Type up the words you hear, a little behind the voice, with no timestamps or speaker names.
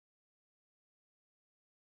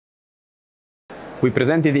We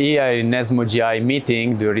presented here in ESMO GI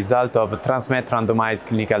meeting the result of a TRANSMET randomized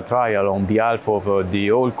clinical trial on behalf of the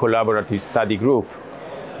whole collaborative study group.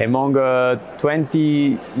 Among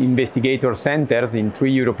 20 investigator centers in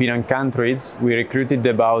 3 European countries, we recruited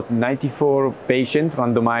about 94 patients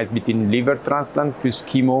randomized between liver transplant plus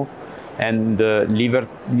chemo and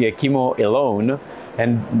chemo alone.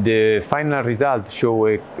 And the final results show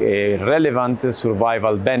a relevant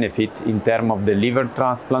survival benefit in terms of the liver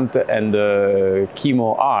transplant and the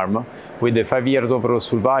chemo arm, with the 5 years overall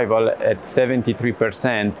survival at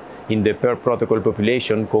 73% in the per protocol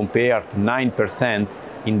population compared to 9%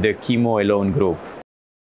 in the chemo alone group.